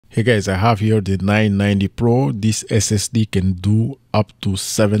Hey guys, I have here the 990 Pro. This SSD can do up to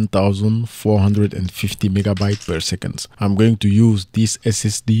 7,450 megabytes per second. I'm going to use this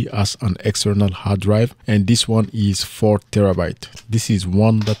SSD as an external hard drive, and this one is 4 terabyte. This is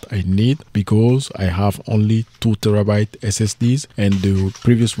one that I need because I have only 2 terabyte SSDs, and the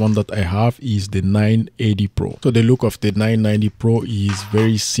previous one that I have is the 980 Pro. So the look of the 990 Pro is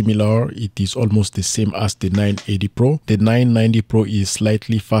very similar. It is almost the same as the 980 Pro. The 990 Pro is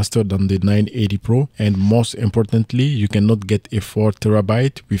slightly faster than the 980 Pro, and most importantly, you cannot get a 4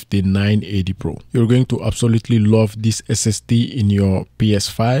 terabyte with the 980 Pro. You're going to absolutely love this SSD in your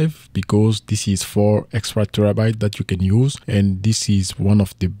PS5 because this is 4 extra terabyte that you can use, and this is one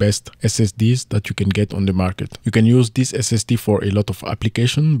of the best SSDs that you can get on the market. You can use this SSD for a lot of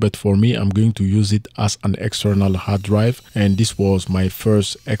applications, but for me, I'm going to use it as an external hard drive, and this was my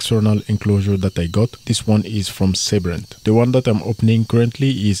first external enclosure that I got. This one is from Sabrent. The one that I'm opening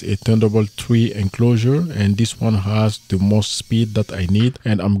currently is a Thunderbolt 3 enclosure, and this one has the most speed that I need,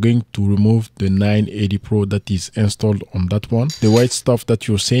 and I'm going to remove the 980 Pro that is installed on that one. The white stuff that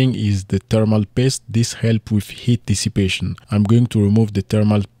you're seeing is the thermal paste. This helps with heat dissipation. I'm going to remove the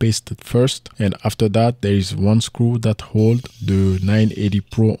thermal paste first, and after that there is one screw that holds the 980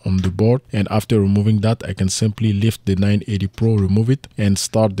 Pro on the board, and after removing that I can simply lift the 980 Pro, remove it, and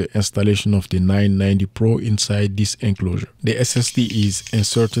start the installation of the 990 Pro inside this enclosure. The SSD is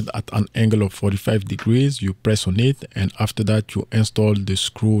inserted at an angle of 45 degrees. You press on it, and after that you install the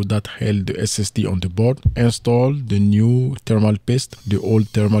screw that held the SSD on the board. Install the new thermal paste, the old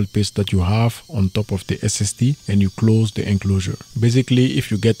thermal paste that you have on top of the SSD, and you close the enclosure. Basically, if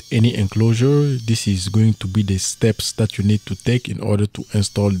you get any enclosure, this is going to be the steps that you need to take in order to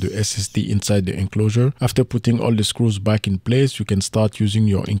install the SSD inside the enclosure. After putting all the screws back in place, you can start using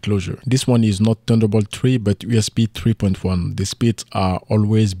your enclosure. This one is not Thunderbolt 3 but USB 3.1. The speeds are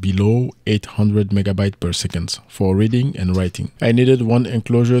always below 800 megabytes per second for reading and writing. I needed one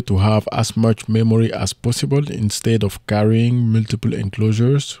enclosure to have as much memory as possible instead of carrying multiple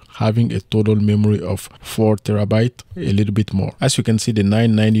enclosures, having a total memory of 4 terabyte, a little bit more. As you can see, the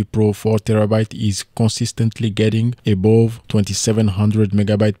 990 Pro 4 terabyte is consistently getting above 2700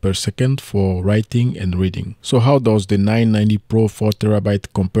 megabytes per second for writing and reading. So how does the 990 Pro 4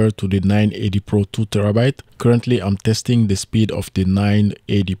 terabyte compare to the 980 Pro 2 terabyte? Currently, I'm testing the speed of the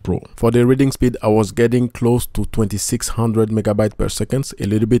 980 Pro. For the reading speed, I was getting close to 2600 megabytes per second, a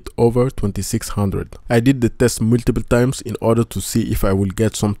little bit over 2600. I did the test multiple times in order to see if I will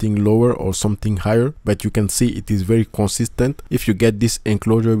get something lower or something higher, but you can see it is very consistent. If you get this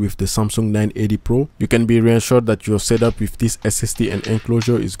enclosure with the Samsung 980 Pro, you can be reassured that your setup with this SSD and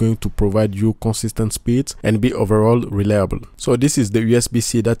enclosure is going to provide you consistent speeds and be overall reliable. So this is the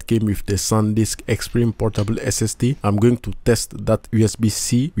USB-C that came with the SanDisk Extreme Portable SSD. I'm going to test that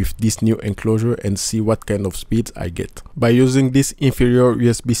USB-C with this new enclosure and see what kind of speeds I get. By using this inferior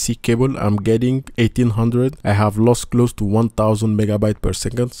USB-C cable, I'm getting 1800. I have lost close to 1000 megabytes per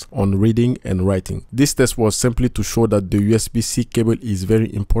second on reading and writing. This test was simply to show that the USB-C cable is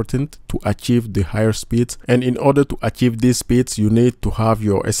very important to achieve the higher speeds, and in order to achieve these speeds you need to have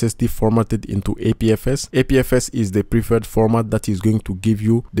your SSD formatted into APFS. APFS is the preferred format that is going to give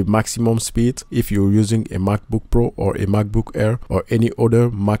you the maximum speed if you're using a MacBook Pro or a MacBook Air or any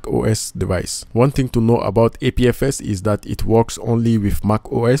other Mac OS device. One thing to know about APFS is that it works only with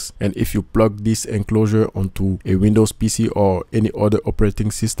Mac OS, and if you plug this enclosure onto a Windows PC or any other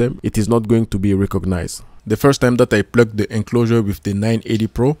operating system, it is not going to be recognized. The first time that I plugged the enclosure with the 980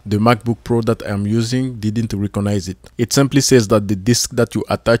 Pro, the MacBook Pro that I am using didn't recognize it. It simply says that the disk that you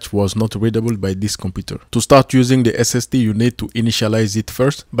attached was not readable by this computer. To start using the SSD, you need to initialize it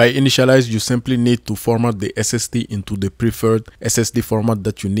first. By initialize, you simply need to format the SSD into the preferred SSD format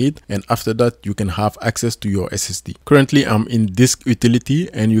that you need, and after that you can have access to your SSD. Currently I'm in disk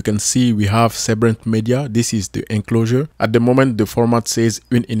utility, and you can see we have Sabrent Media. This is the enclosure. At the moment the format says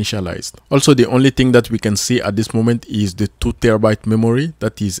uninitialized. Also, the only thing that we can see at this moment is the 2 terabyte memory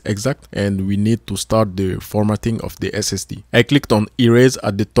that is exact, and we need to start the formatting of the SSD. I clicked on erase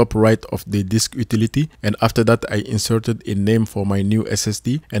at the top right of the disk utility, and after that I inserted a name for my new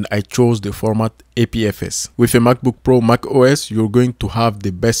SSD, and I chose the format APFS. With a MacBook Pro Mac OS, you're going to have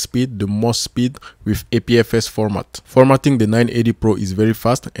the best speed, the most speed with APFS format. Formatting the 980 Pro is very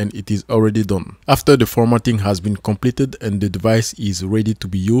fast, and it is already done. After the formatting has been completed and the device is ready to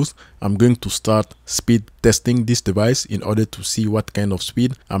be used, I'm going to start speed testing this device in order to see what kind of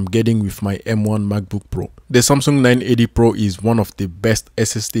speed I'm getting with my M1 MacBook Pro. The Samsung 980 Pro is one of the best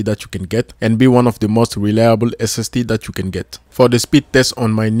SSD that you can get and be one of the most reliable SSD that you can get. For the speed test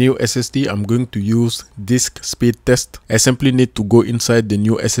on my new SSD, I'm going to use disk speed test. I simply need to go inside the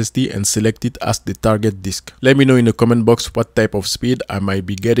new SSD and select it as the target disk. Let me know in the comment box what type of speed I might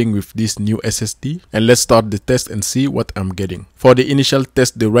be getting with this new SSD, and let's start the test and see what I'm getting. For the initial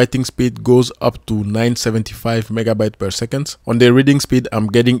test, the writing speed goes up to 975 megabytes per second. On the reading speed, I'm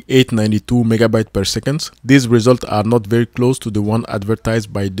getting 892 megabytes per second. These results are not very close to the one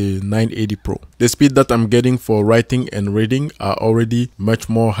advertised by the 980 Pro. The speed that I'm getting for writing and reading are already much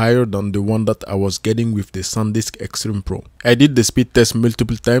more higher than the one that I was getting with the SanDisk Extreme Pro. I did the speed test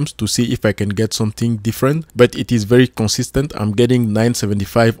multiple times to see if I can get something different, but it is very consistent. I'm getting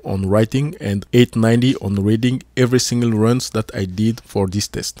 975 on writing and 890 on reading every single runs that I did for this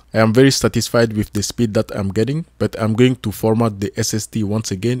test. I am very satisfied with the speed that I'm getting, but I'm going to format the SSD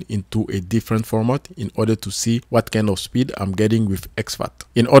once again into a different format in order to see what kind of speed I'm getting with exFAT.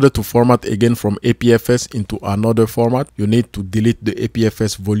 In order to format again from APFS into another format, you need to delete the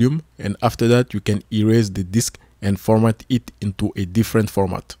APFS volume, and after that you can erase the disk and format it into a different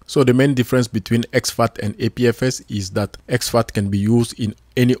format. So the main difference between exFAT and APFS is that exFAT can be used in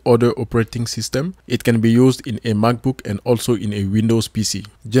any other operating system. It can be used in a MacBook and also in a Windows PC.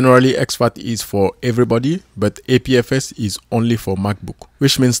 Generally, exFAT is for everybody, but APFS is only for MacBook,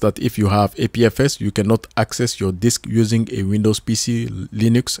 which means that if you have APFS, you cannot access your disk using a Windows PC,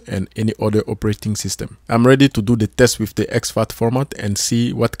 Linux, and any other operating system. I'm ready to do the test with the exFAT format and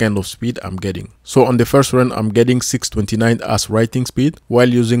see what kind of speed I'm getting. So on the first run, I'm getting 629 as writing speed while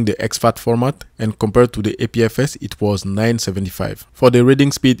using the exFAT format, and compared to the APFS, it was 975. For the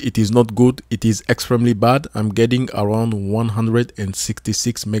reading speed, it is not good, it is extremely bad. I'm getting around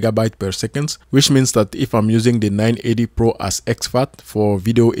 166 megabytes per second, which means that if I'm using the 980 Pro as exFAT for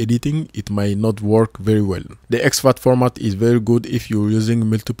video editing, it might not work very well. The exFAT format is very good if you're using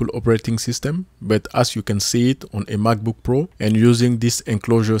multiple operating systems, but as you can see it on a MacBook Pro and using this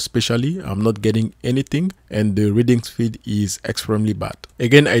enclosure especially, I'm not getting anything and the reading speed is extremely bad.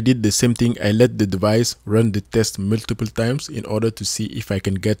 Again, I did the same thing. I let the device run the test multiple times in order to see if I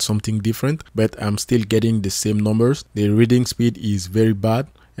can get something different, but I'm still getting the same numbers. The reading speed is very bad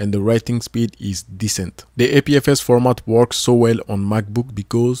and the writing speed is decent. The APFS format works so well on MacBook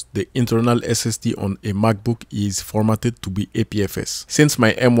because the internal SSD on a MacBook is formatted to be APFS. Since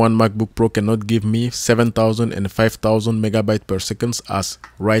my M1 MacBook Pro cannot give me 7000 and 5000 megabytes per second as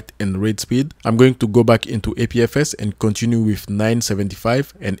write and read speed, I'm going to go back into APFS and continue with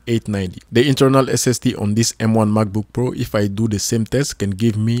 975 and 890. The internal SSD on this M1 MacBook Pro, if I do the same test, can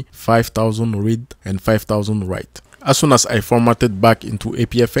give me 5000 read and 5000 write. As soon as I formatted back into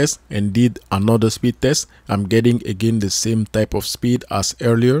APFS and did another speed test, I'm getting again the same type of speed as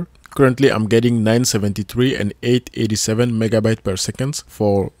earlier. Currently, I'm getting 973 and 887 megabytes per second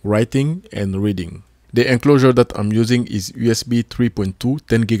for writing and reading. The enclosure that I'm using is USB 3.2,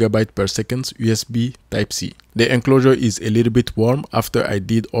 10 GB per second, USB Type-C. The enclosure is a little bit warm after I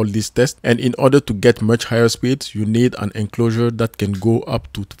did all these tests, and in order to get much higher speeds, you need an enclosure that can go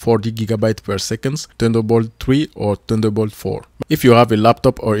up to 40 GB per second, Thunderbolt 3 or Thunderbolt 4. If you have a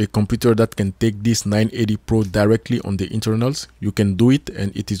laptop or a computer that can take this 980 Pro directly on the internals, you can do it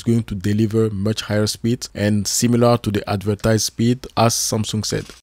and it is going to deliver much higher speeds and similar to the advertised speed as Samsung said.